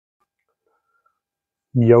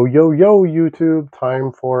Yo, yo, yo, YouTube.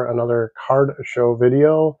 Time for another card show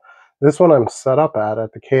video. This one I'm set up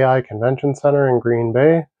at the KI Convention Center in Green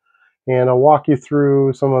Bay, and I'll walk you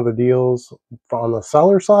through some of the deals on the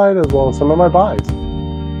seller side as well as some of my buys.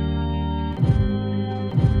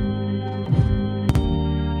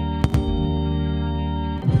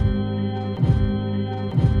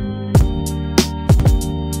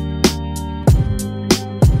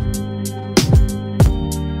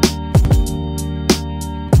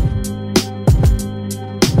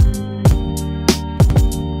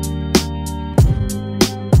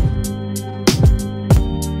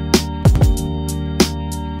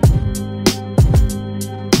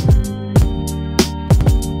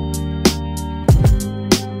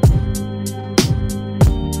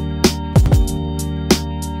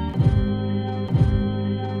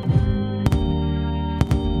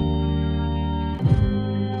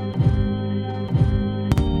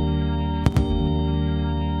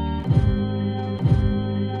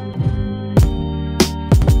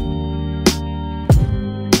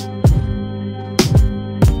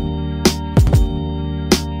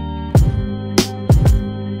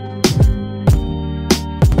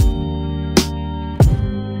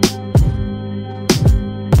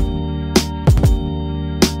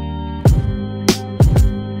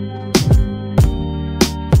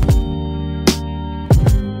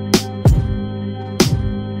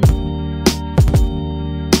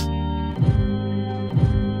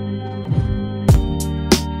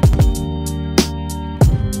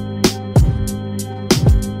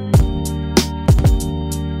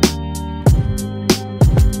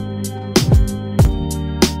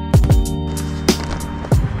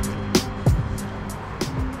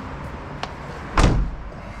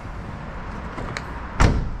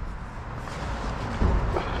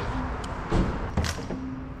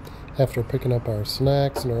 After picking up our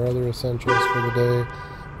snacks and our other essentials for the day,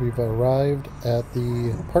 we've arrived at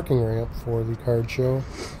the parking ramp for the card show.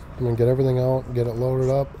 I'm going to get everything out, get it loaded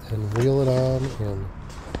up, and wheel it on in.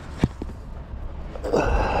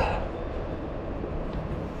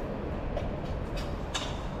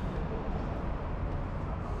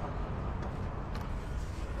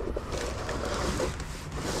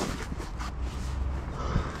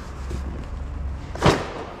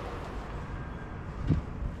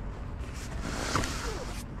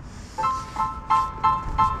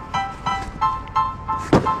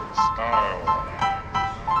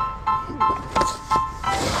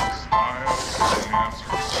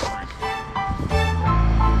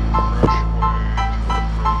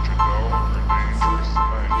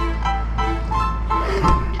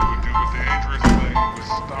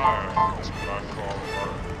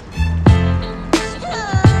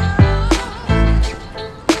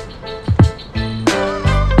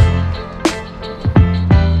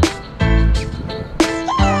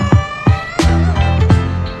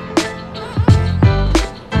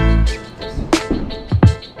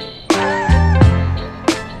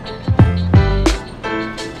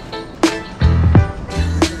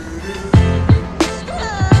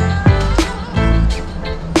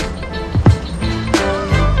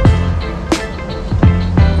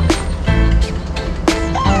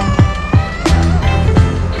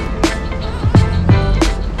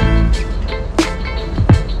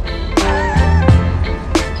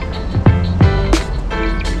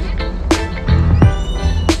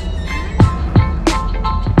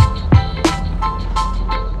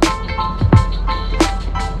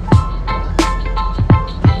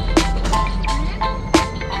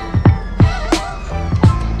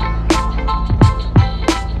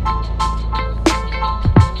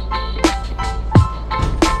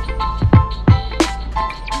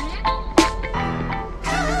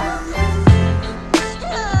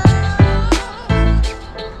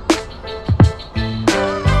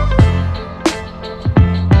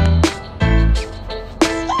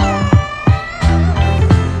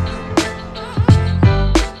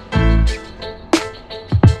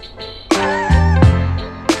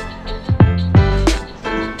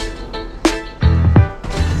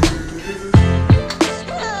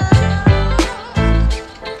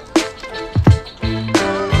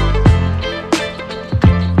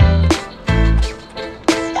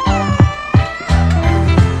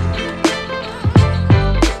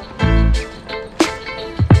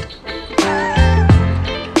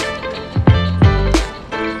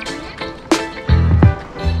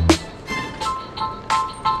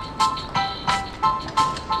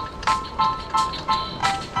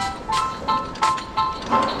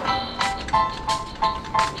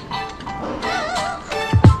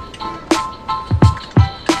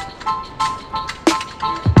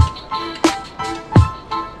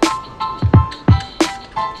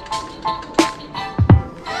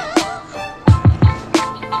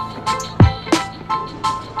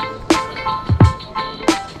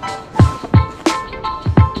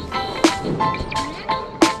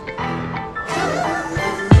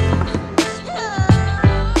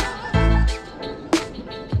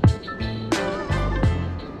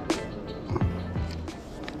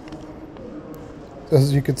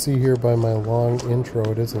 As you can see here by my long intro,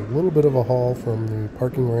 it is a little bit of a haul from the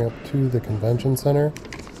parking ramp to the convention center.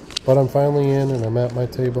 But I'm finally in and I'm at my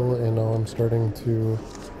table and now I'm starting to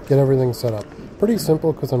get everything set up. Pretty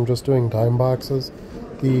simple because I'm just doing dime boxes.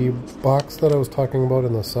 The box that I was talking about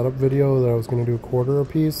in the setup video that I was going to do a quarter a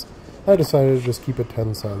piece, I decided to just keep it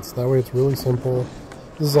 10 cents. That way it's really simple.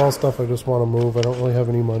 This is all stuff I just want to move. I don't really have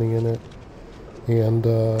any money in it. And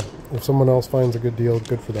if someone else finds a good deal,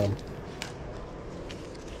 good for them.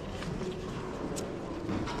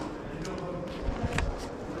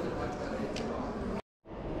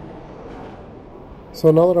 So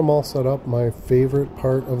now that I'm all set up, my favorite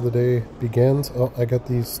part of the day begins. Oh, I got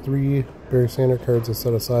these 3 Barry Sander cards I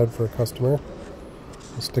set aside for a customer.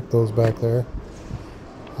 I'll stick those back there.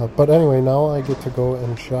 But anyway, now I get to go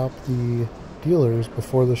and shop the dealers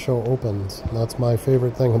before the show opens. And that's my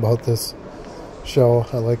favorite thing about this show.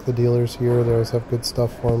 I like the dealers here. They always have good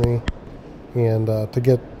stuff for me. And to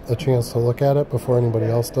get a chance to look at it before anybody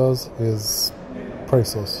else does is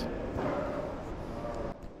priceless.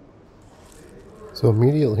 So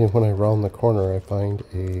immediately when I round the corner, I find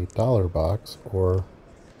a dollar box, or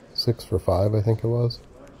 6 for $5, I think it was.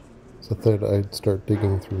 So I thought I'd start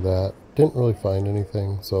digging through that. Didn't really find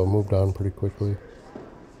anything, so I moved on pretty quickly.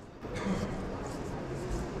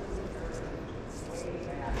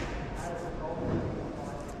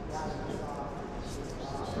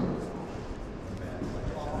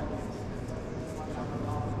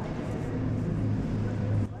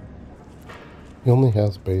 He only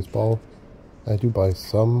has baseball. I do buy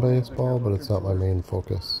some baseball, but it's not my main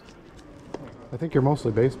focus. I think you're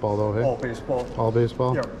mostly baseball, though, hey? All baseball. All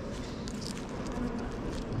baseball? Yep.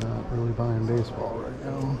 Not really buying baseball right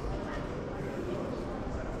now.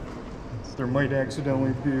 There might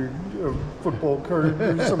accidentally be a football card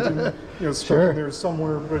or something, stuck in there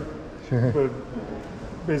somewhere, but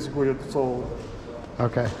basically it's all.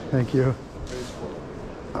 Okay, thank you.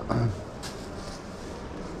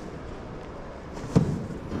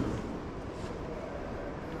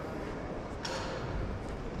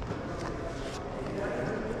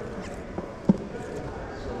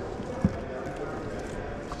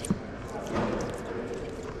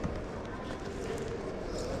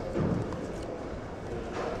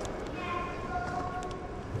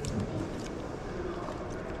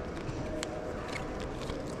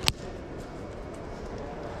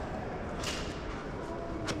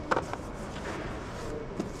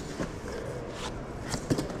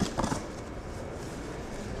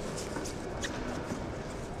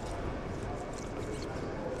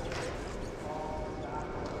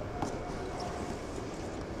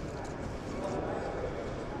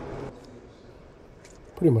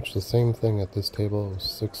 Pretty much the same thing at this table. It was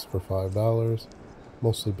 6 for $5,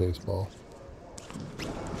 mostly baseball.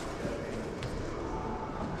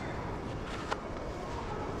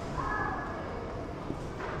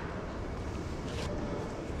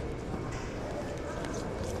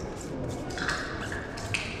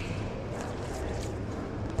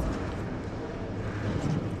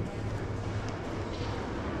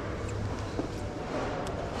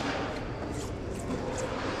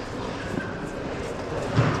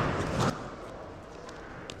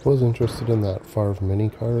 Was interested in that Favre mini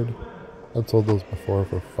card. I'd sold those before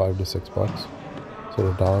for $5 to $6,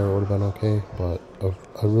 so $1 would have been okay, but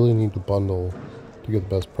I really need to bundle to get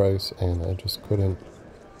the best price, and I just couldn't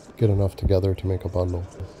get enough together to make a bundle.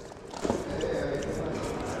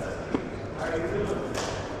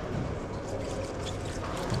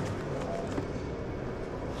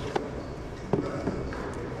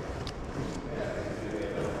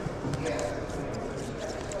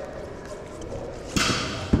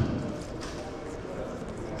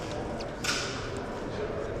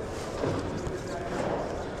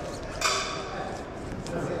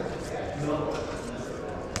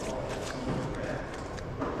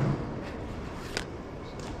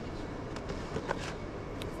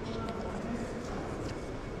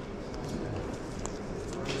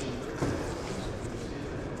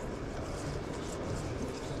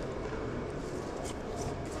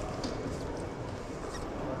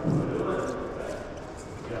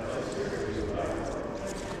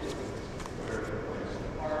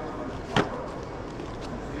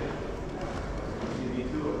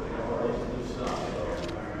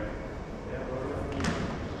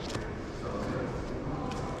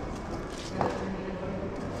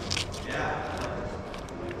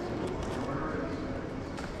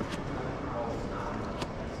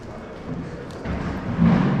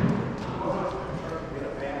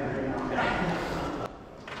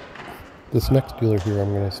 This next dealer here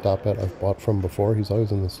I'm going to stop at, I've bought from before. He's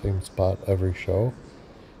always in the same spot every show.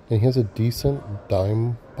 And he has a decent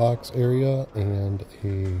dime box area and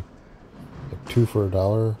a 2 for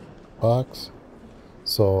 $1 box.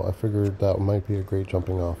 So I figured that might be a great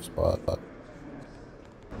jumping off spot.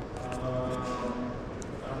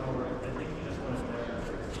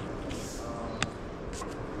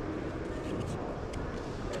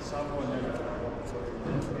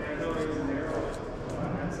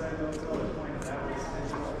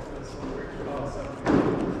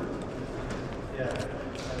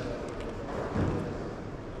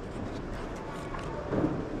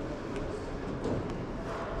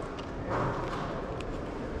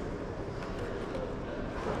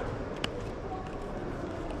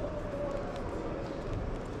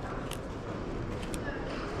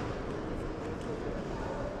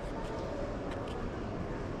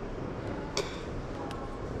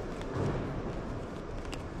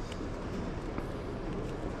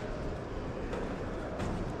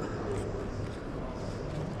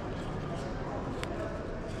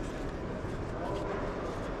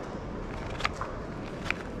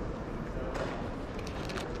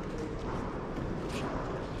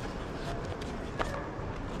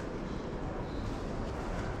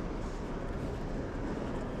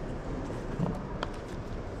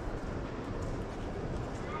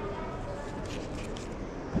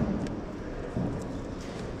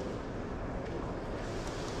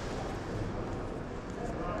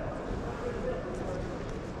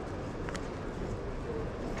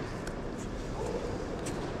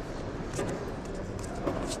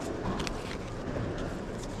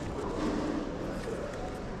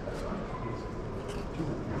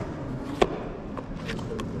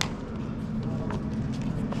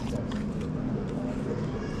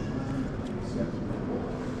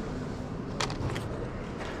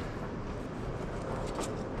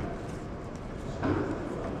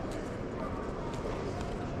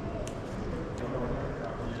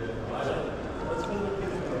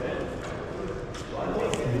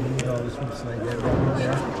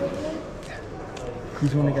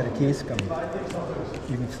 He's only got a case coming.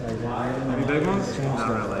 You can slide that right in. Any big ones? Not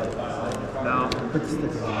really. No. Put the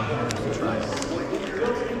sticker on here. Try it.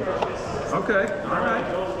 Okay. All right.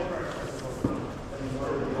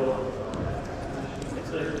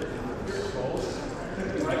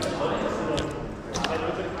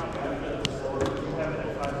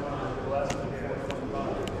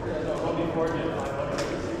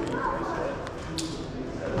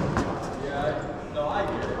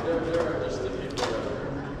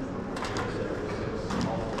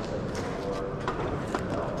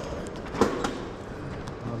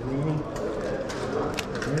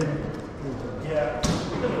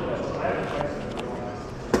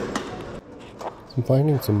 I'm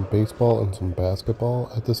finding some baseball and some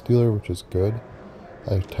basketball at this dealer, which is good.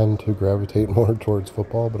 I tend to gravitate more towards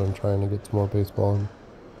football, but I'm trying to get some more baseball and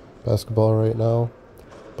basketball right now.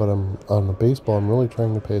 But on the baseball, I'm really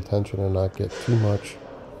trying to pay attention and not get too much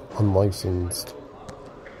unlicensed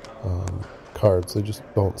cards. They just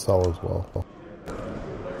don't sell as well.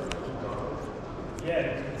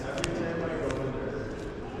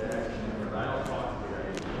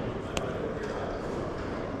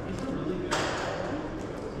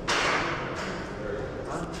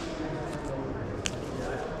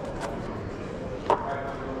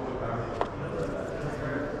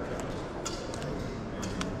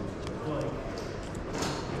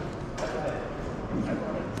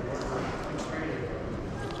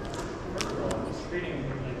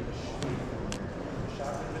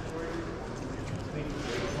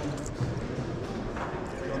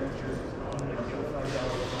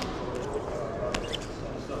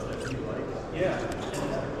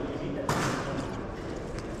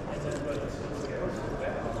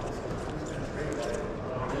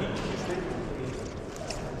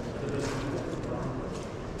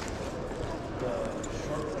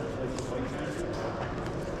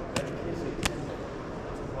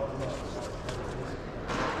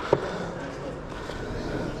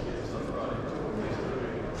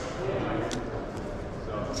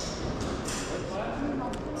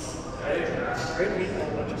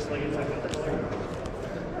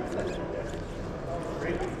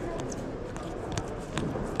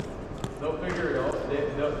 They'll figure it out. They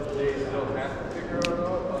don't have to figure it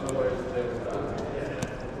out, otherwise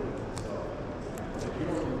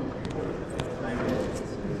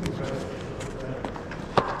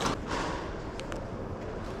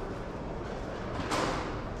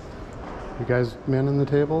You guys manning the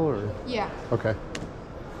table, or? Yeah. Okay.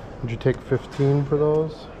 Would you take 15 for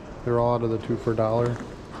those? They're all out of the 2 for $1.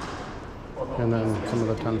 And then some of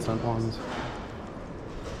the 10-cent ones.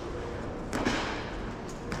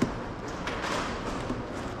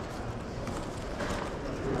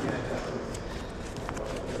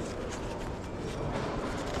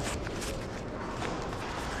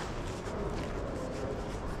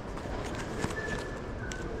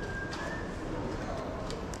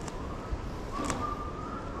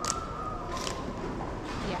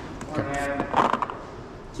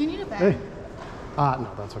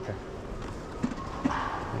 No, that's okay.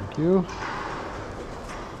 Thank you.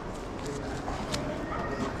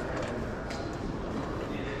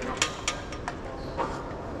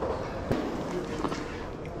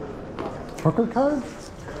 Hooker card?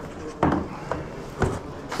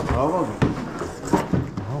 Oh,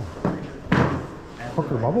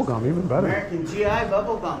 Hooker bubblegum, even better. American GI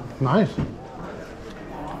bubblegum. Nice.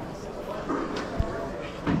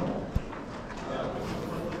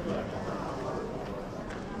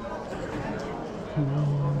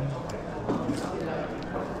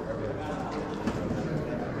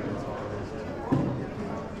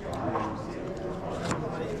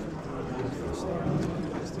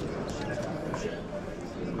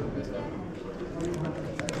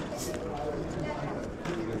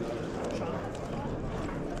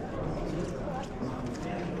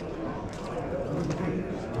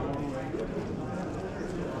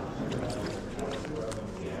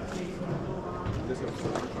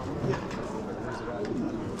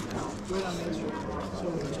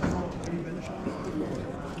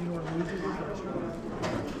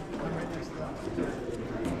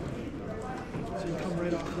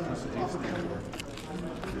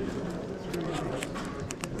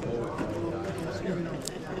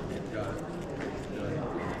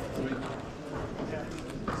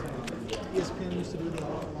 ESPN used to do the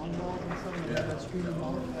long ball and stuff, and that streaming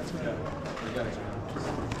ball. That's right.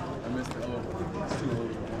 I missed it. Oh, it's too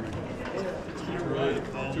early. Too early.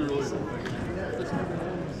 Too early.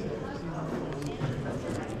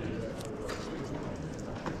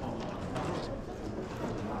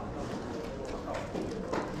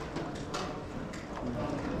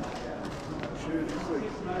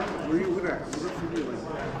 Where you with that?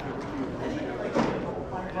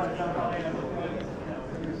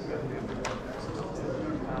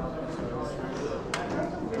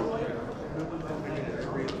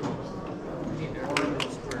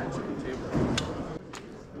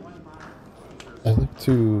 I like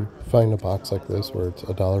to find a box like this where it's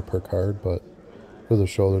 $1 per card, but for the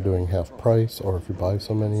show they're doing half price, or if you buy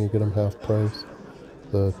so many you get them half price.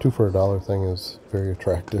 The 2 for $1 thing is very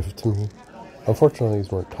attractive to me. Unfortunately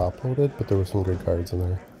these weren't top loaded, but there were some good cards in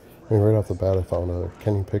there. I mean, right off the bat I found a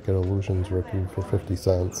Kenny Pickett Illusions rookie for 50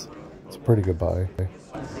 cents. It's a pretty good buy.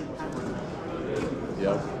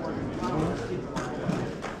 Yep.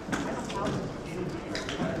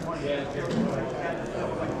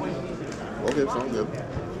 Okay, sounds good.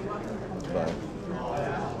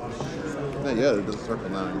 But yeah, it does circle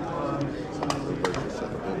 9.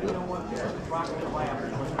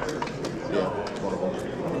 Yeah, one of them.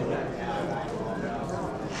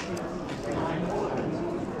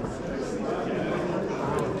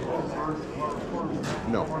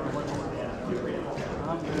 No.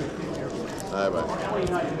 Bye.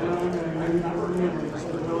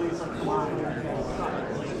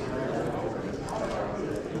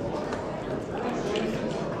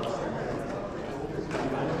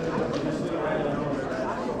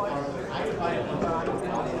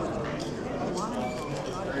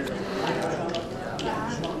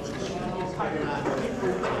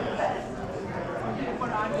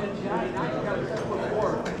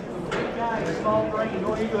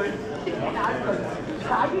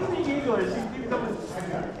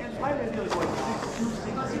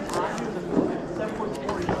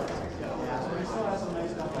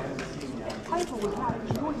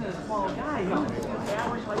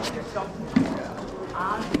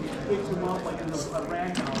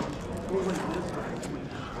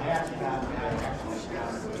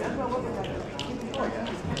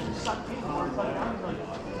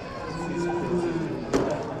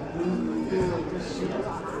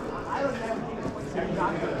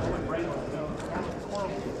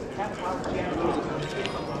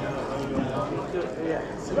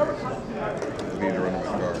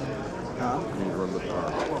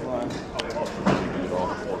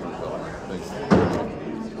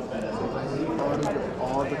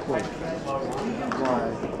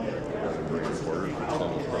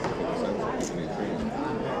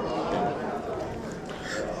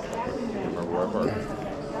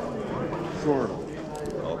 Sure.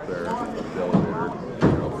 Out there, up the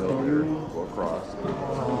elevator, go across.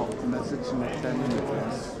 Message in 10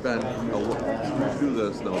 minutes. Ben, let's do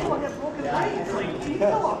this now. Take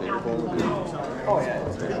your phone with you.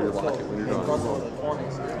 Make sure you lock it when you're done.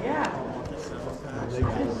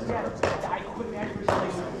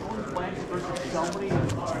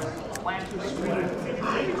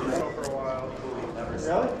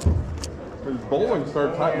 Because bowling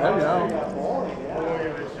starts hot and heavy now.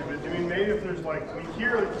 I mean, maybe if there's like, we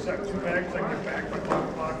hear just like 2 bags, like get back by 5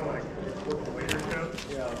 o'clock and like work the later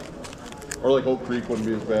shift. Or like Oak Creek wouldn't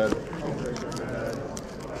be as bad.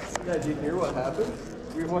 Yeah, did you hear what happened?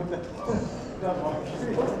 We went to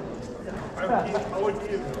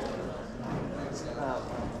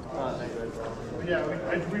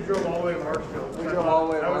we drove all the way to Marshfield. We drove all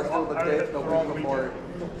the way to Marshfield the week before.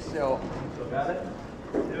 So,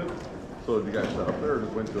 So did you guys set up there or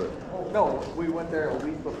just went to it? no, we went there a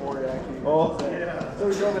week before it actually. Oh. Yeah. So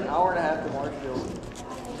we drove an hour and a half to Marshfield.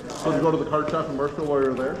 So did you go to the card shop in Marshfield while you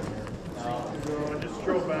were there? I just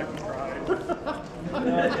drove back and cried.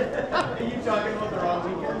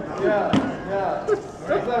 Yeah, yeah.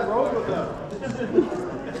 Because I rode with them.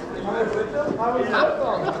 I was with them? I was with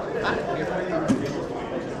them.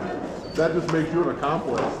 That just makes you an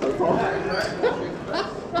accomplice. That's all.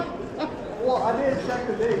 Well, I didn't check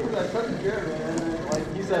the date because I took the care of it. And then, like,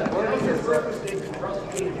 he said, what is this?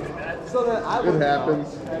 So then I was. It happens.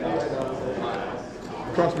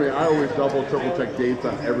 Trust me, I always double, triple check dates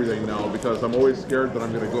on everything now because I'm always scared that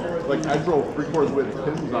I'm going to go. Like, I drove 3/4 of the way to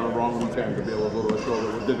Pistons on a wrong weekend to be able to go to a show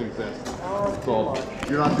that didn't exist. So,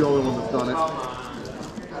 you're not the only one that's done it.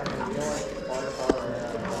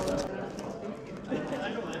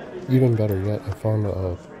 Even better yet, I found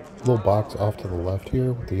a little box off to the left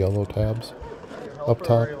here with the yellow tabs up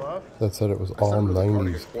top that said it was all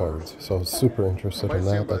 90s cards. So I was super interested in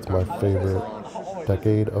that. That's my favorite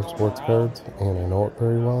decade of sports cards, and I know it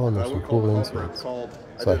very well, and there's some cool inserts. So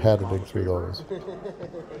I had to dig through those.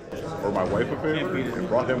 Or my wife a favor and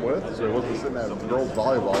brought him with, so he wasn't sitting at girls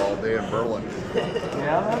volleyball all day in Berlin.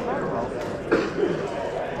 Yeah, that's very well.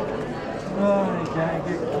 Can I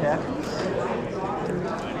get khakis?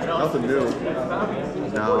 Nothing new.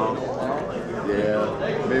 No.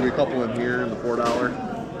 Yeah. Maybe a couple in here in the $4. I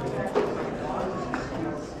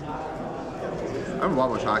haven't bought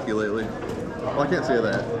much hockey lately. Well, I can't say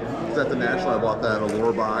that. It's at the National. I bought that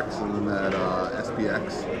Allure box and then that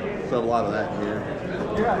SPX. So I have a lot of that in here.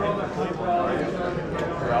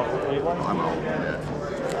 I'm out. Yeah.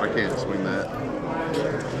 I can't swing that.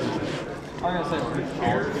 I'm gonna say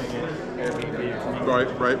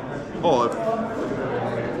Right. Oh,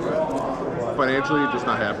 financially, just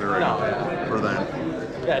not happening right now. For then.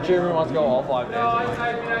 Yeah, Jeremy wants to go all 5 days.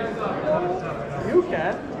 You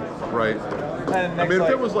can. Right. And I mean, if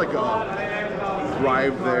it was like a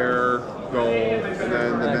drive there, go, and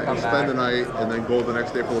then spend the night, and then go the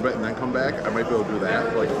next day for a little bit, and then come back, I might be able to do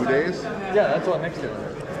that for like 2 days. Yeah, that's what Nick's doing.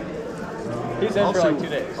 He's in for like 2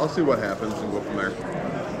 days. I'll see what happens and go from there.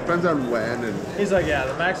 Depends on when and. He's like, yeah,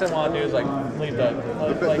 the max I want to do is like leave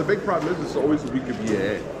The big problem is it's always a week of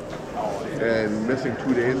EA, and missing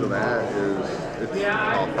 2 days of that it's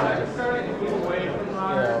tough.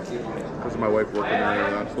 Because of my wife working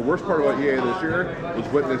there. And the worst part about EA this year was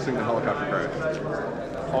witnessing the helicopter crash.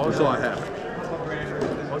 We saw it happen.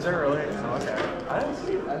 Was there really? Okay. I didn't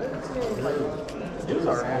see news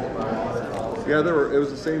articles. Yeah, it was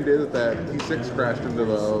the same day that T6 crashed into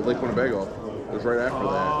the Lake Winnebago. It was right after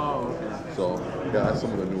that. So, yeah, that's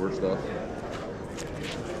some of the newer stuff.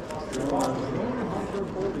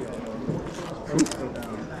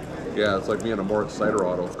 Yeah, it's like me and a Moritz Cider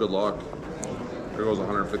auto. Good luck. There goes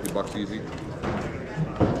 $150 easy.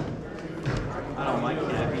 I don't like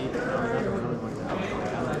candy.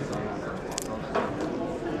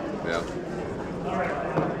 Yeah.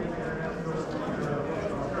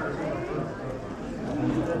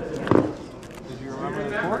 Did you remember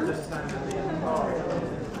the court?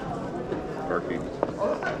 Darky.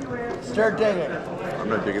 Start digging. I'm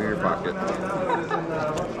not digging in your pocket.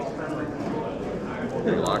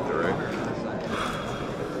 You locked it, right?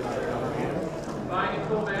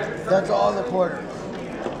 That's all the quarters.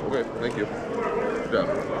 Okay, thank you. Good job.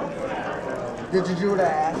 Did you do what I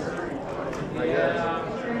asked? Yeah.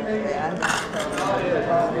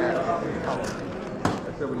 I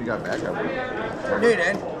said when you got back, I would. You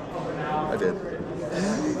did. I did.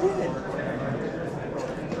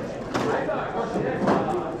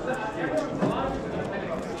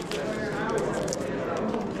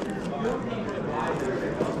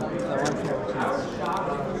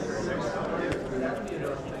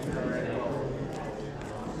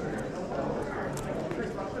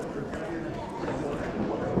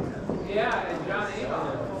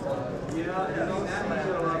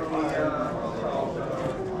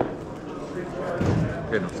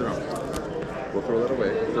 Okay, now sit down. We'll throw that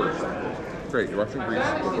away first. Great, you're watching Grease.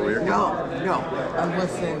 We'll throw your No. I'm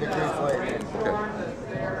listening to Chris later. Okay.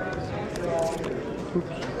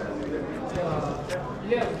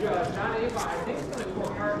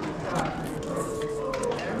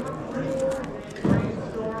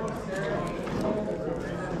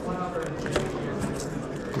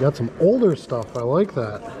 You got some older stuff. I like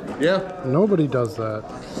that. Yeah. Nobody does that.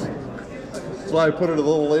 So I put it a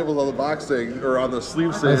little labels on the box saying, or on the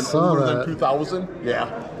sleeve saying, saw older that. than 2000. Yeah.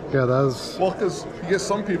 Yeah, that was. Well, because you get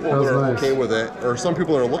some people That that was are nice. okay with it, or some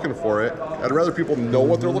people that are looking for it. I'd rather people know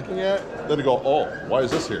what they're looking at than to go, oh, why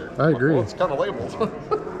is this here? I agree. Well, it's kind of labeled.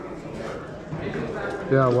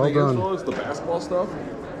 Yeah, well thing done. is, though, is the basketball stuff.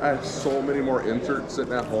 I have so many more inserts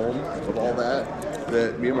sitting at home with all that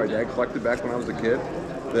me and my dad collected back when I was a kid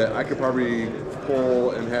that I could probably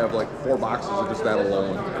pull and have like 4 boxes of just that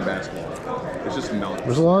alone in basketball. It's just nuts.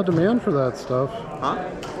 There's a lot of demand for that stuff. Huh?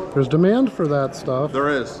 There's demand for that stuff. There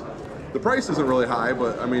is. The price isn't really high,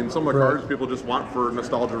 but I mean, some of the Right. cards people just want for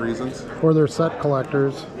nostalgia reasons. Or they're set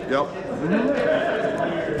collectors. Yep.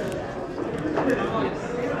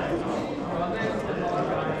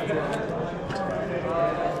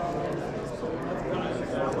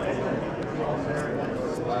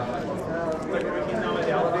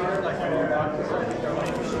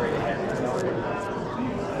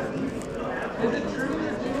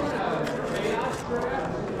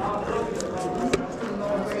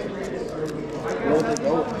 Where would they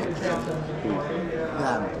go with me?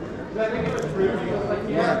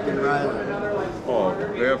 Yeah, get Riley. Oh,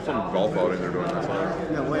 they have some golf outing they're doing. That's all.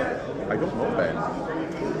 No, where? I don't know, Ben.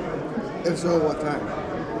 If so, what time?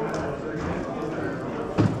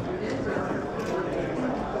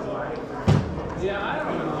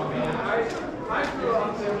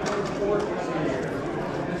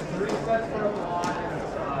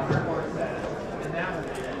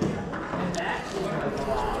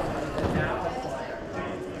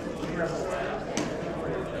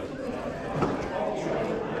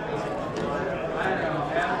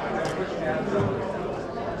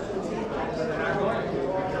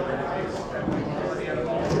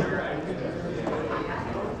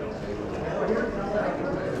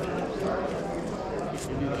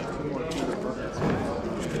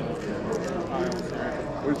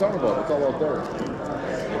 What are you talking about? It's all out there.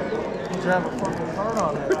 You have a fucking card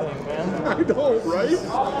on that thing, man. I know, right?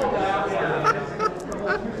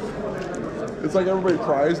 It's like everybody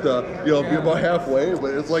tries to, be about halfway,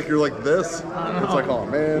 but it's like you're like this. It's like, oh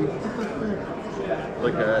man.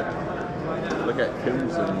 Look at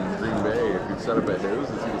Tim's in Green Bay. If you set up at his,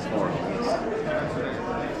 it's even smaller than this.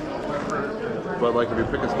 But like if you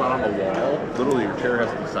pick a spot on the wall, literally your chair has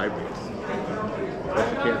to be sideways. Like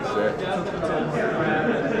you can't sit.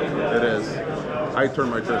 It is. I turn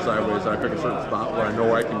my chair sideways and I pick a certain spot where I know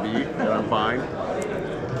where I can be and I'm fine.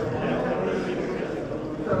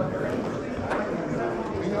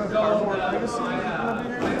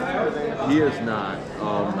 He is not.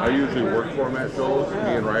 I usually work for him at shows,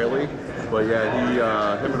 me and Riley. But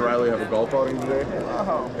yeah, him and Riley have a golf outing today.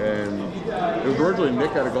 And it was originally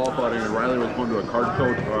Nick had a golf outing and Riley was going to a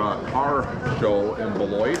car show in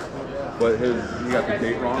Beloit. But he got the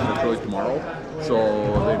date wrong, it's really tomorrow. So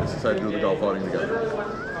they just decided to do the golf outing together.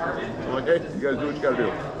 I'm like, hey, you guys do what you gotta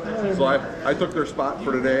do. So I took their spot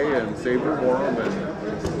for today and saved it for them. And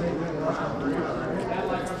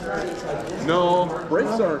no,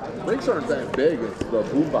 breaks aren't that big. It's the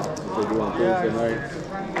boom boxes they're doing on Thursday night.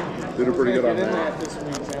 They did pretty good on that.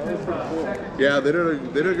 Yeah, they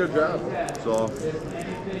did a good job. So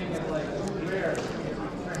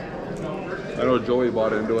I know Joey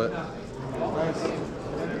bought into it. Nice.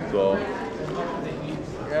 So I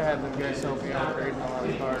had them guys help me upgrade a lot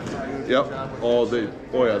of cards. yep. Oh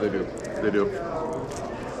yeah, they do. They do.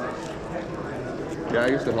 Yeah, I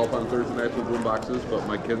used to help on Thursday nights with boom boxes, but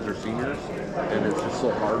my kids are seniors, and it's just so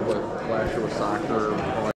hard with last year with soccer.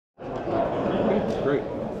 It's great.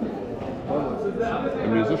 The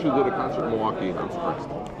musicians did a concert in Milwaukee. I'm surprised.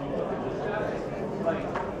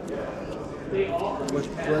 Let's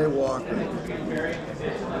play Walker.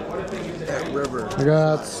 At River. I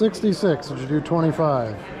got 66. Did you do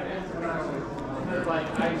 25?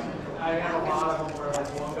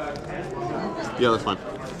 Yeah, that's fine.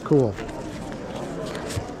 Cool.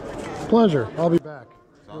 Pleasure. I'll be back.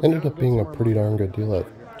 Ended up being a pretty darn good deal at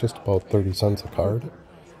just about 30 cents a card.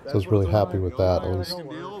 So I was really happy with that. At least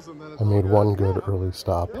I made one good early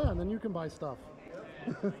stop. Yeah, and then you can buy stuff.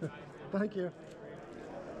 Thank you.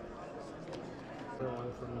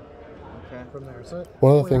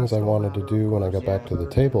 One of the things I wanted to do when I got back to the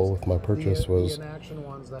table with my purchase was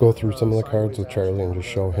go through some of the cards with Charlie and just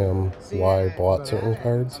show him why I bought certain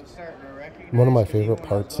cards. One of my favorite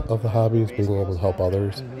parts of the hobby is being able to help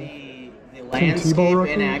others. The landscape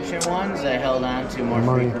in action ones I held on to more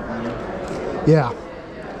frequently. Yeah.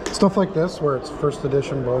 Stuff like this where it's first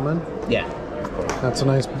edition Bowman. Yeah. That's a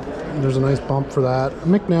nice, there's a nice bump for that.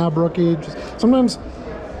 McNabb rookie. Sometimes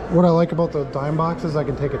What I like about the dime box is I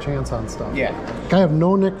can take a chance on stuff. Yeah. I have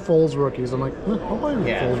no Nick Foles rookies. I'm like, I'll buy a Nick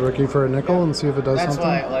Yeah. Foles rookie for a nickel and see if it does That's something.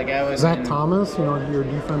 why, like, I was Zach in- Thomas, you know, your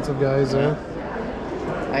defensive guys there.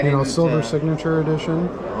 I You know, didn't, silver signature edition.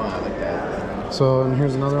 Oh, I like that. So, and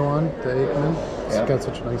here's another one, the Aikman. It's Yep. got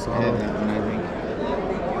such a nice I had auto. that one, I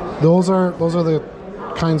think. Those are the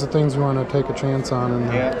kinds of things you want to take a chance on in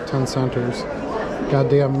the Yeah. 10 centers.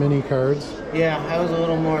 Goddamn mini cards. Yeah, I was a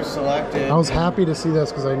little more selective. I was happy to see this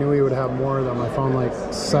because I knew he would have more of them. I found like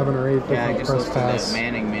 7 or 8 Yeah, I different just press looked at pass that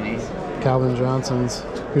Manning mini. Calvin Johnsons.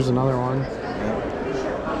 Here's another one.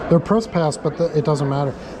 Yep. They're press pass, but it doesn't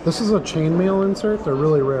matter. This is a chainmail insert. They're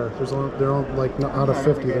really rare. They're like out of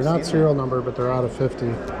 50. They're not serial number, but they're out of 50.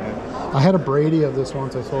 I had a Brady of this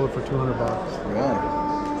once. I sold it for $200.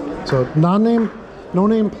 Really? So no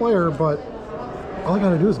name player, but all I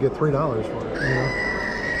gotta do is get $3 for it. You know?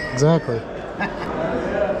 Exactly.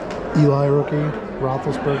 Eli rookie,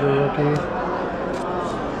 Roethlisberger rookie,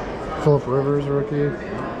 Phillip Rivers rookie.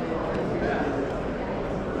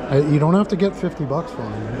 You don't have to get $50 for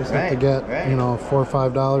them. You just have to get you know $4 or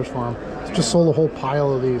 $5 for them. Just sold a whole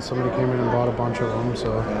pile of these. Somebody came in and bought a bunch of them.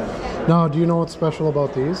 So now, do you know what's special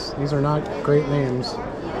about these? These are not great names.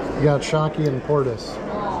 You got Shockey and Portis.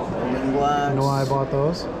 Golden Glocks. You know why I bought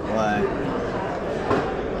those? Why?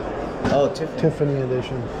 Oh, Tiffany. Tiffany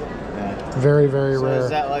edition. Yeah. Very, very So rare. is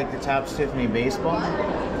that like the Topps Tiffany baseball?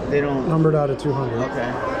 They don't. Numbered out of 200.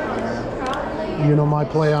 Okay. You know my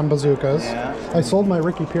play on bazookas. Yeah. I sold my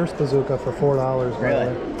Ricky Pierce bazooka for $4. by the Really?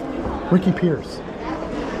 way. Ricky Pierce.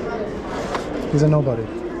 He's a nobody.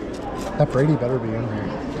 That Brady better be in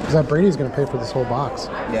here. Because that Brady's going to pay for this whole box.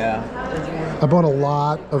 Yeah. I bought a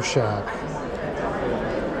lot of Shaq.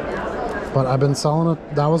 But I've been selling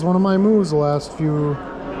it. That was one of my moves the last few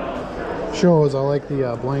shows. I like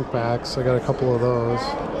the blank backs. I got a couple of those.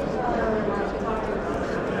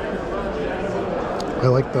 I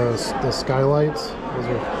like the skylights. Those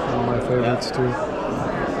are one of my favorites too.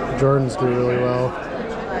 Jordans do really well.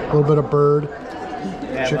 A little bit of Bird.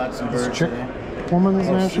 Yeah, I bought some birds Chick today. women's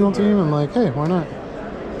national team. I'm like, hey, why not?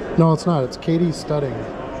 No, it's not. It's Katie Studding.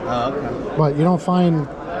 Oh, okay. But you don't find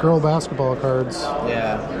girl basketball cards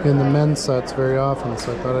Yeah. in the men's sets very often,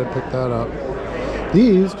 so I thought I'd pick that up.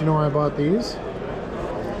 These, do you know where I bought these?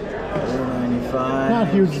 $4.95. Not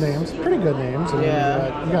huge names, pretty good names. I mean,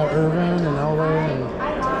 Yeah. you got Irvin and Elway and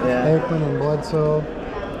Yeah. Aikman and Bledsoe.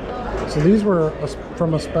 So these were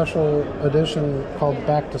from a special edition called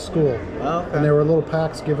Back to School. Oh, okay. And they were little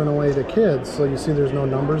packs given away to kids, so you see there's no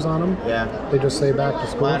numbers on them. Yeah. They just say Back to A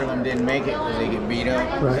School. lot of them didn't make it because they get beat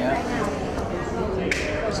up. Right.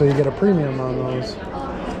 Yeah. So you get a premium on those.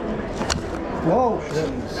 Whoa.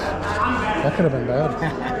 That could have been bad.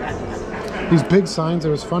 These big signs, it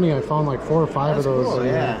was funny, I found like 4 or 5 of those. cool, and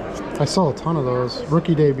yeah. I saw a ton of those.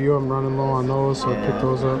 Rookie debut, I'm running low on those, so I picked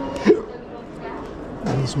those up.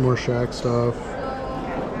 And some more Shaq stuff.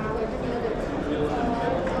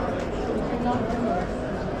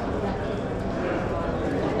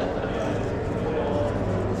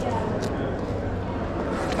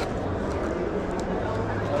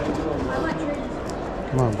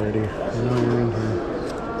 Come on, Brady. I know you're in here.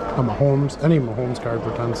 A Mahomes, any Mahomes card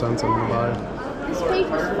for 10 cents I'm gonna buy. This page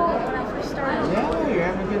was full when I first started. Yeah, you're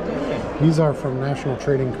having a good day. These are from National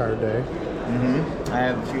Trading Card Day. I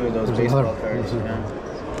have a few of those There's baseball another- cards. You know?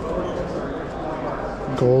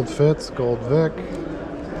 Gold Fitz, Gold Vic,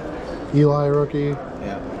 Eli rookie,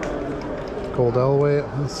 Yeah. Gold Elway.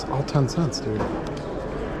 That's all 10 cents, dude.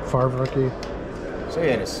 Favre rookie, So you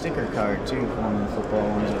had a sticker card too for one of the football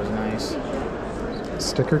ones. It was nice.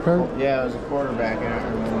 sticker card. Yeah, it was a quarterback. I don't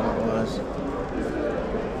remember what it was.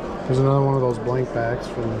 There's another one of those blank backs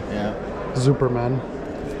from Yeah. Superman.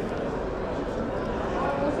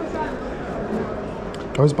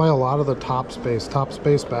 I always buy a lot of the Top Space. Top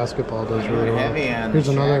Space basketball does really You're well. heavy on Here's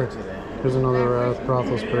the another. Shaq today. Here's another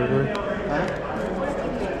Roethlisberger.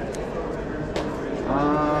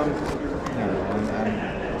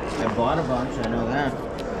 I bought a bunch. I know that.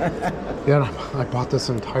 Yeah, I bought this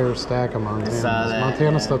entire stack of Montana. saw that,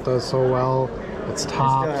 Montana yeah. stuff does so well. It's I still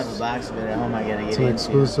have a Topps. box of it at home. I gotta get It's an into.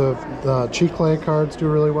 exclusive. The Chiclay cards do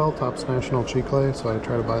really well. Topps National Chiclay, so I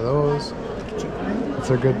try to buy those if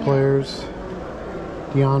they're good players.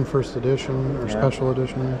 Dion First Edition or Special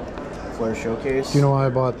Edition. Flair Showcase. Do you know why I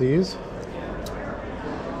bought these?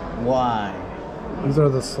 Why? These are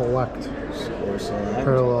the Select Or select.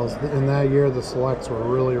 parallels. In that year, the Selects were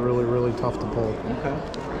really, really, really tough to pull. Okay.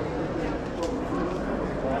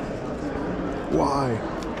 Why?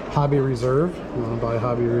 Hobby Reserve. You want to buy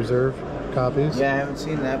Hobby Reserve copies? Yeah, I haven't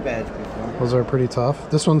seen that badge before. Those are pretty tough.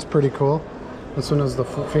 This one's pretty cool. This one is the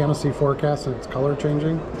fantasy forecast, and it's color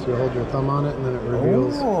changing. So you hold your thumb on it, and then it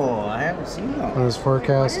reveals Oh, I haven't seen that. what his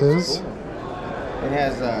forecast is. It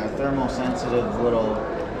has a thermosensitive little.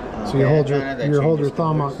 So you hold antenna that your changes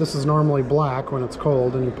thumb colors. on. This is normally black when it's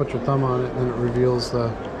cold, and you put your thumb on it, and then it reveals the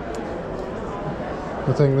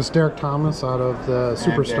thing. This Derek Thomas out of the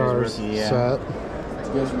Superstars rookie, yeah. set.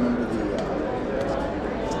 Do you guys remember the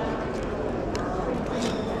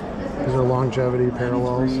These are longevity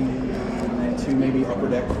parallels. 92 maybe Upper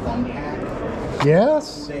Deck Fun Pack?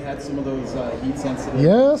 Yes. They had some of those heat sensitive.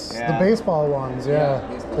 Yes, Yeah. the baseball ones. Yeah,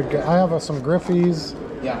 I have some Griffies.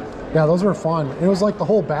 Yeah. Yeah, those were fun. It was like the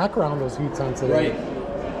whole background was heat sensitive. Right.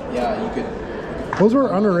 Yeah, you could. Those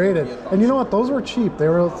were underrated. And you know what? Those were cheap. They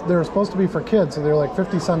were supposed to be for kids, so they were like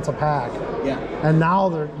 50 cents a pack. Yeah. And now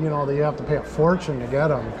they're you have to pay a fortune to get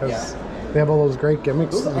them because they have all those great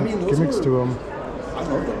gimmicks Those to them. I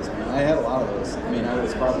love those, man. I had a lot of those. I mean, I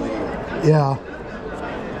was probably Yeah.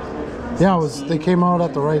 Yeah, they came out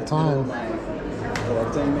at the right time.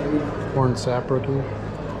 collecting maybe. Warren Sapp rookie.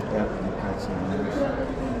 Yep, that's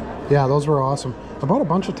nice. Yeah, those were awesome. I bought a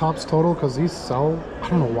bunch of Topps Total because these sell, I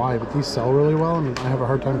don't know why, but these sell really well, and I have a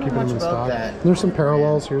hard time keeping them in much about stock. that? And there's some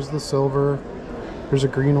parallels. Here's the silver. There's a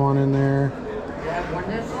green one in there.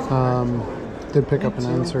 Did pick up an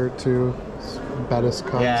insert too. Bettis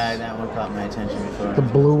cuts. Yeah, that one caught my attention before. The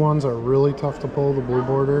blue ones are really tough to pull, the blue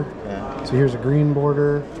border. Yeah. So here's a green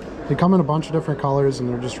border. They come in a bunch of different colors, and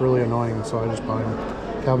they're just really annoying, so I just buy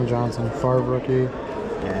them. Calvin Johnson, Favre rookie.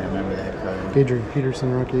 Yeah, I remember that color. Adrian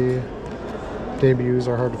Peterson rookie. Debuts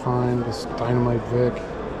are hard to find. This Dynamite Vic.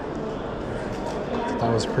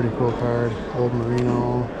 That was a pretty cool card. Old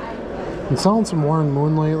Marino. Been selling some Warren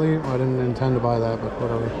Moon lately. I didn't intend to buy that, but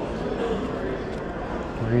whatever.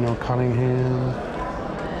 Marino Cunningham.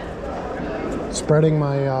 Spreading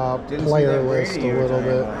my Didn't see player that list Brady a you were little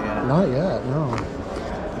talking bit. about, yeah. Not yet, no.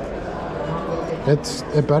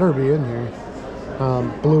 It better be in here.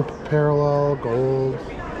 Blue parallel, gold.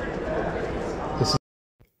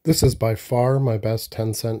 This is by far my best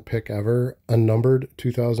 10-cent pick ever. A numbered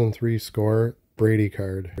 2003 score Brady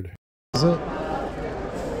card. Is it?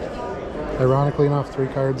 Ironically enough, 3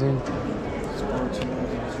 cards in.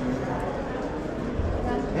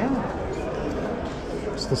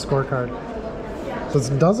 Yeah. It's the scorecard. So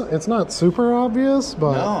it's not super obvious,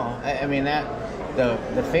 but No, I mean that the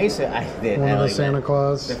face of I did. one I of the like Santa that.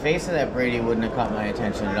 Claus. The face of that Brady wouldn't have caught my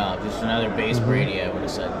attention at all. Just another base Mm-hmm. Brady, I would have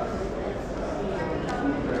said.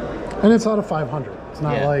 And it's out of 500. It's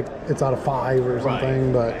not Yeah. like it's out of 5 or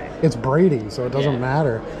something, but it's Brady, so it doesn't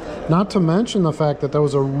matter. Not to mention the fact that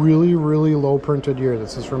was a really, really low printed year.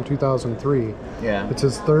 This is from 2003. Yeah. It's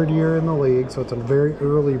his 3rd year in the league, so it's a very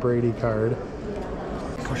early Brady card.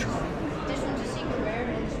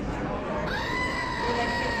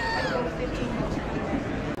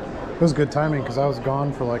 It was good timing because I was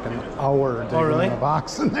gone for like an hour digging really? in a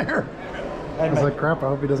box in there. I was like, crap, I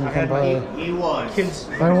hope he doesn't come had by. He was. Kids,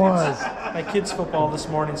 I was. my kids' football this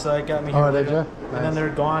morning, so that got me here. Oh, did later. ya? And Nice. then they're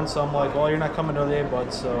gone, so I'm like, well, you're not coming today,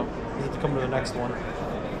 bud, so you have to come to the next one.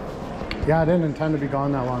 Yeah, I didn't intend to be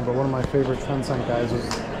gone that long, but one of my favorite 10-cent guys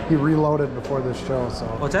he reloaded before this show, so.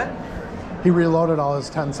 What's that? He reloaded all his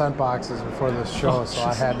 10-cent boxes before this show, so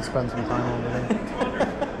I had to spend some time over there.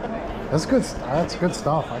 That's good. That's good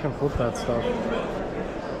stuff. I can flip that stuff.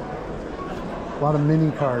 A lot of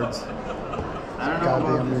mini cards. I don't know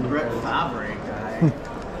Goddamn about this mini Brett cards. Favre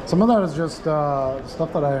guy. Some of that is just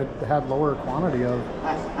stuff that I had lower quantity of.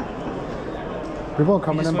 People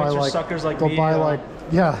come in just and buy wait for like suckers like they'll me, buy like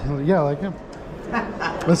like him.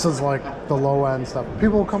 This is like the low end stuff.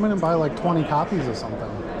 People will come in and buy like 20 copies of something.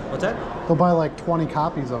 What's that? They'll buy like 20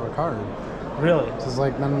 copies of a card. Really? It's just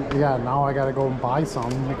like then now I gotta go and buy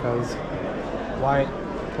some because Why?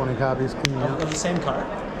 20 copies can Of the same car?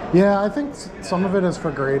 Yeah, I think some of it is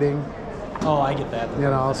for grading. Oh, I get that. You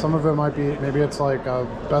know, some of it might be maybe it's like a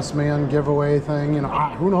best man giveaway thing. You know,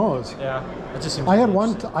 who knows? Yeah, it just seems. I had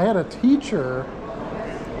loose. I had a teacher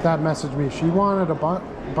that messaged me. She wanted a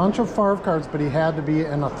bunch of Favre cards, but he had to be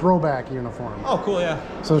in a throwback uniform. Oh, cool. Yeah.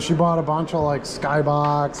 So she bought a bunch of like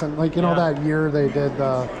Skybox and like know that year they did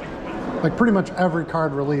like pretty much every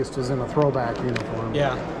card released was in a throwback uniform.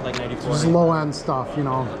 Yeah, like 94. Just low end stuff,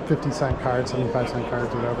 50-cent cards, 75-cent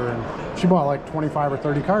cards, whatever. And she bought like 25 or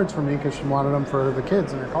 30 cards for me because she wanted them for the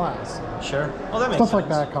kids in her class. Sure. Oh, that makes Stuff sense. like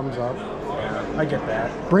that comes up. Yeah, I get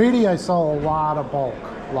that. Brady, I sell a lot of bulk.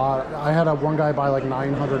 I had one guy buy like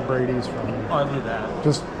 900 Bradys from me. Oh, I believe that.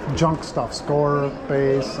 Just junk stuff, score,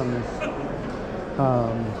 base, and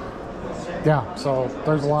so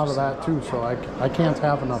there's a lot of that too. So I can't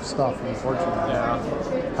have enough stuff, unfortunately.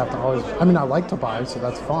 Yeah. Have to always. I mean, I like to buy, so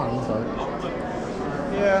that's fun, but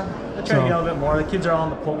Yeah, I try to get a little bit more. The kids are all on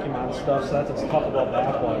the Pokemon stuff, so that's what's tough about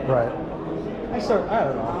that. But Right. I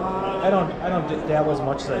don't know. I don't dabble as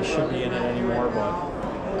much as I should be in it anymore, but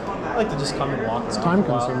I like to just come and walk. It's time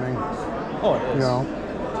consuming. Oh, it is. You know,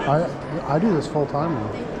 I do this full time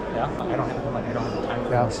now. Yeah, I don't have the time for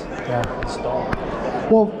this. Yeah. Install.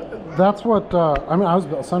 Well, that's what I mean. I was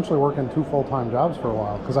essentially working 2 full-time jobs for a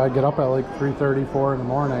while because I get up at like 3:30, 4 in the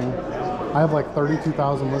morning. I have like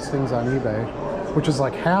 32,000 listings on eBay, which is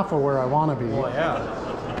like half of where I want to be. Oh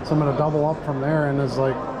yeah. So I'm gonna double up from there, and it's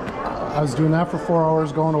like I was doing that for 4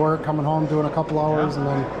 hours, going to work, coming home, doing a couple hours, and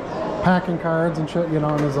then packing cards and shit. You know,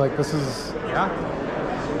 and it's like this is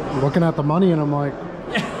looking at the money, and I'm like,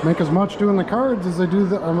 make as much doing the cards as I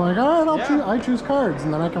do. I'm like, all right, I choose cards,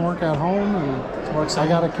 and then I can work at home, and I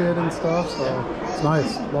got a kid and stuff, so it's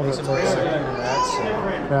nice. Love it.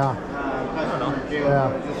 Yeah. I don't know.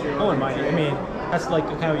 Yeah. I wouldn't mind it. I mean, that's like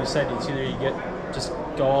kind of what you said. It's either you just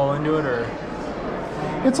go all into it, or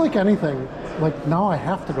it's like anything. Like now I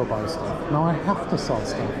have to go buy stuff. Now I have to sell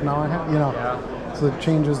stuff. Now I have, you know. Yeah. So it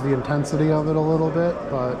changes the intensity of it a little bit,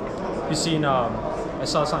 but. You seen? I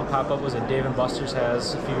saw something pop up. Was it Dave and Buster's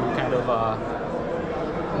has a few kind of.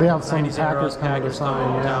 They have some 90s Packers coming to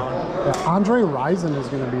sign, yeah. Andre Rison is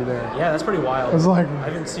going to be there. Yeah, that's pretty wild. It's like, I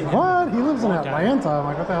haven't seen him. What? He lives in Atlanta. I'm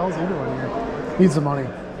like, what the hell is he doing here? Needs the money.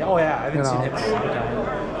 Yeah, oh yeah, I haven't seen him in a long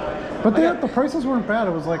time. But the prices weren't bad.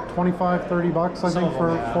 It was like 25, 30 bucks, I think,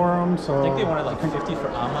 for them. So I think they wanted like 50 for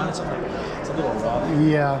Amon and something. It's a little rough.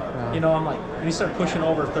 Yeah. You know, I'm like, when you start pushing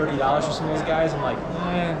over $30 for some of those guys, I'm like,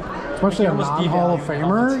 especially a non-Hall of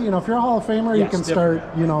Famer. You know, if you're a Hall of Famer, you can start,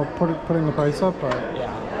 you know, putting the price up. But yeah.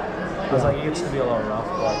 I was like, it gets to be a little rough,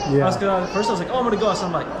 but first I was like, oh, I'm gonna go. So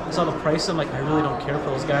I'm like, I saw the price. I'm like, I really don't care for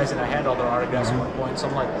those guys, and I had all their autographs at one point. So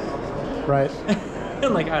I'm like, right.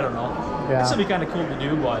 I'm like, I don't know. Yeah. This would be kind of cool to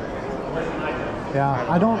do, but yeah,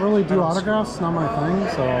 I don't really do autographs. It's not my thing.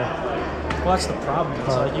 So well, that's the problem. It's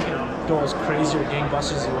like you can go as crazy or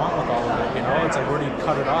gangbusters as you want with all of it. You know, it's like where do you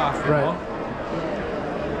cut it off? You know?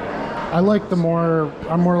 I like I'm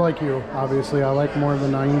more like you. Obviously, I like more of the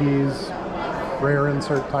 '90s. Rare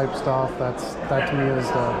insert type stuff. That to me is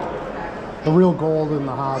the real gold in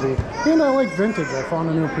the hobby. And I like vintage. I found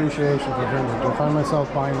a new appreciation for vintage. I find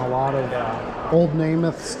myself buying a lot of old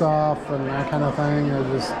Namath stuff and that kind of thing.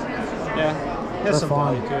 There's some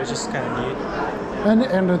value to it. It's just kind of neat.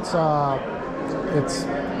 And it's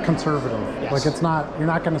conservative. Yes. Like it's not. You're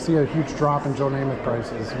not going to see a huge drop in Joe Namath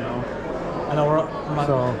prices. You know. I know.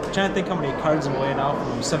 I'm trying to think how many cards I'm weighing out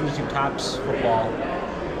from 72 Topps football.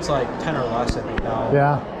 It's like 10 or less, I think now.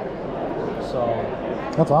 Yeah. So.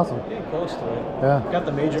 That's awesome. Getting close to it. Yeah. Got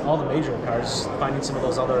all the major cards. Finding some of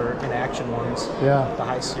those other in action ones. Yeah. The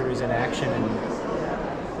high series in action, and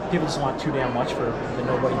people just want too damn much for the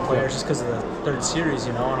nobody players just because of the third series,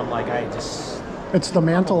 you know. And I'm like, It's the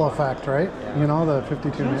mantle effect, right? Yeah. You know, the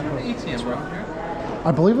 52 mantle.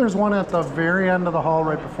 I believe there's one at the very end of the hall,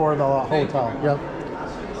 right before the hotel. Yep.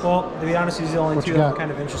 Well, to be honest, these are the only two that I'm kind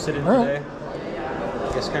of interested in today.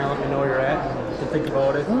 I guess kind of let me know where you're at and think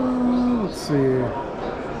about it. Let's see.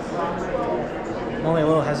 I'm only a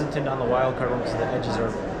little hesitant on the wild card one because the edges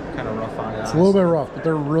are kind of rough on it. It's a little bit rough, but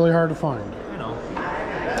they're really hard to find. I know.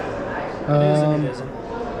 It is and it isn't.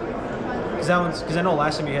 Because I know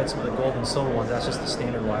last time you had some of the gold and silver ones, that's just the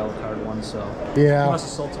standard wild card one, so. Yeah. You must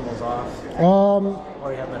have sold some of those off.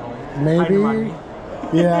 Or you have them at home. Maybe.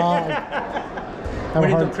 Yeah.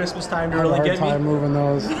 Waiting until Christmas time to really get me. I have a hard time moving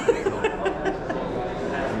those.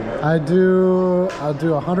 I'll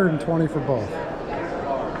do 120 for both.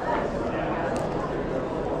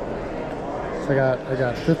 So I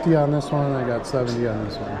got 50 on this one, and I got 70 on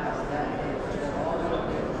this one.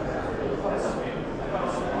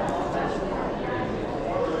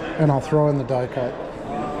 And I'll throw in the die cut.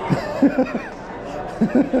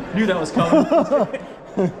 Knew that was coming.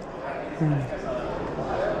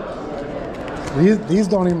 These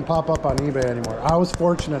don't even pop up on eBay anymore. I was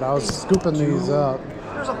fortunate. I was scooping these up.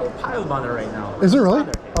 There's a whole pile of them on there right now. Is there really?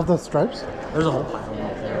 Of the stripes? There's a whole pile of them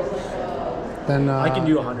out there. Then I can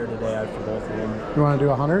do 100 today for both of them. You want to do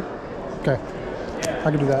 100? Okay.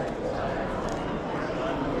 I can do that.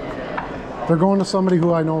 They're going to somebody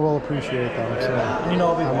who I know will appreciate them, so you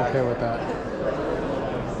know, I'm okay with that.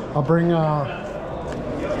 I'll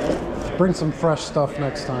bring some fresh stuff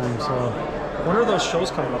next time. So. When are those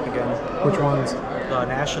shows coming up again? Which ones? The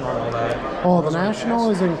National and all that. Oh, the National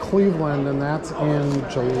is in Cleveland, and that's in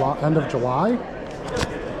end of July.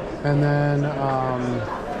 And then.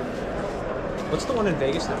 What's the one in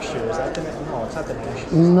Vegas next year? Is that the? No, it's not the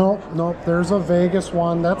National. Nope. There's a Vegas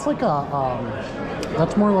one. That's like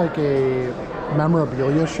that's more like a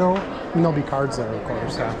memorabilia show. And there'll be cards there, of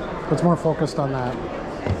course. But it's more focused on that.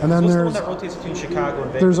 And then What's the there's one that rotates between Chicago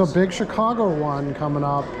and Vegas? there's a big Chicago one coming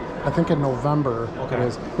up, I think in November. Okay. It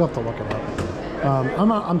is. You'll have to look it up.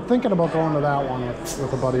 I'm thinking about going to that one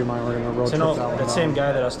with a buddy of mine. We're gonna road So trip no, that one. that down. same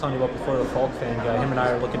guy that I was telling you about before, the Falk fan guy, him and I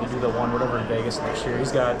are looking to do the one whatever in Vegas next year.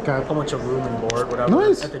 He's got a whole bunch of room and board, whatever,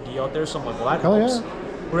 Nice. at the D out there. So I'm like, well, that Hell helps. yeah.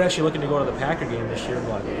 We're actually looking to go to the Packer game this year,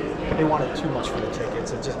 but they wanted too much for the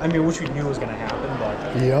tickets. It just, I mean, which we knew was going to happen,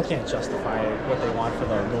 but Yep. I can't justify what they want for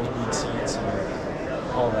the nosebleed seats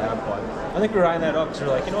and all that. But I think we're eyeing that up because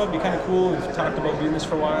we're like, you know, it'd be kind of cool. We've talked about doing this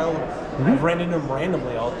for a while. I've ran into him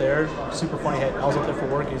randomly out there. Super funny. I was out there for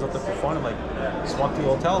work. He was out there for fun. I'm like, just walked to the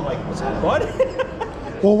hotel. I'm like, what's up, bud?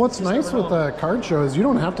 Well, what's nice with the card show is you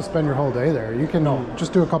don't have to spend your whole day there. You can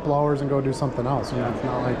just do a couple hours and go do something else. You know, it's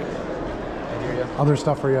not like other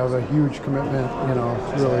stuff where you have a huge commitment, you know,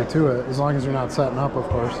 really to it. As long as you're not setting up, of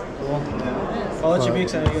course. Cool. I'll let you be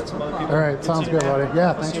excited to get some other people. All right, sounds good, buddy.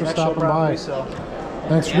 Yeah, thanks for stopping by. So.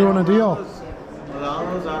 Thanks for doing a deal. Was all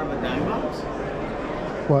those out of a dime box?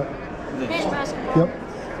 What? Yep.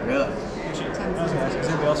 Really? Is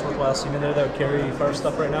anybody else worthwhile seeing in there that would carry far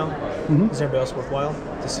stuff right now? Is anybody else worthwhile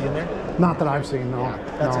to see in there? Not that I've seen, no.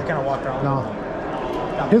 That's no. I kind of walk around.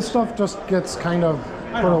 No. His stuff just gets kind of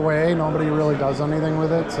put away. Nobody really does anything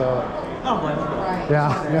with it, so. I don't blame him.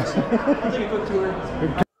 Yeah. I'll take a quick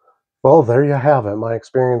tour. Well, there you have it. My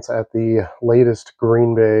experience at the latest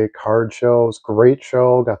Green Bay card show. It was a great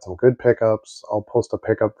show. Got some good pickups. I'll post a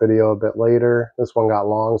pickup video a bit later. This one got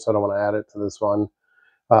long, so I don't want to add it to this one.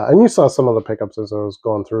 And you saw some of the pickups as I was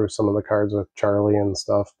going through some of the cards with Charlie and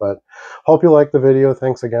stuff. But hope you liked the video.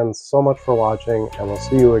 Thanks again so much for watching, and we'll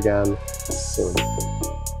see you again soon.